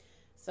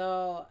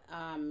 So,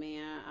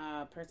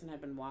 a person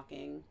had been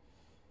walking,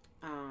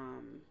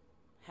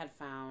 had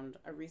found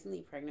a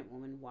recently pregnant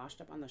woman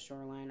washed up on the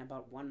shoreline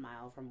about 1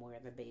 mile from where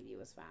the baby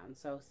was found.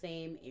 So,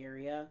 same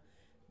area,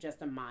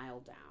 just a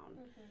mile down.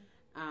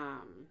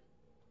 Mm-hmm.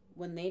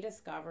 When they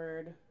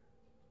discovered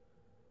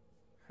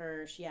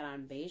her, she had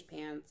on beige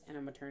pants and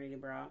a maternity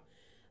bra.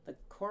 The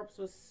corpse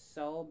was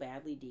so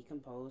badly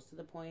decomposed to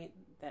the point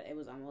that it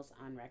was almost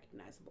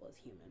unrecognizable as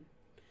human.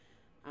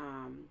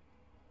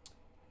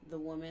 The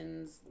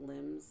woman's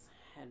limbs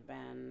had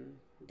been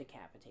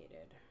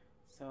decapitated.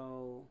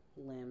 So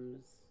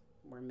limbs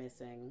were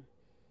missing,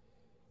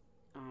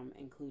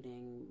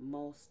 including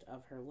most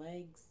of her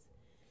legs.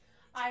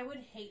 I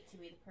would hate to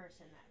be the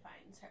person that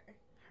finds her.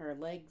 Her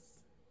legs,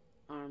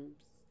 arms,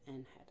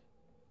 and head.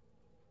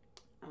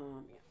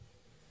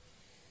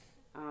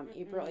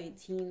 April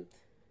 18th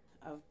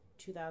of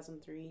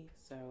 2003,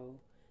 so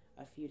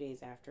a few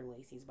days after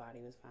Laci's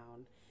body was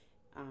found,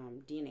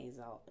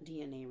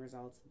 DNA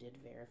results did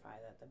verify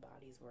that the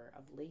bodies were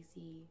of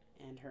Laci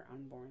and her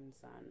unborn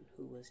son,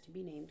 who was to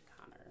be named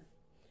Connor.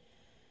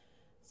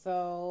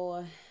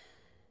 So,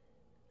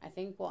 I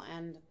think we'll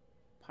end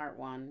part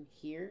 1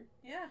 here.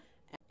 Yeah.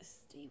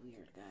 Stay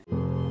weird,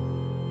 guys.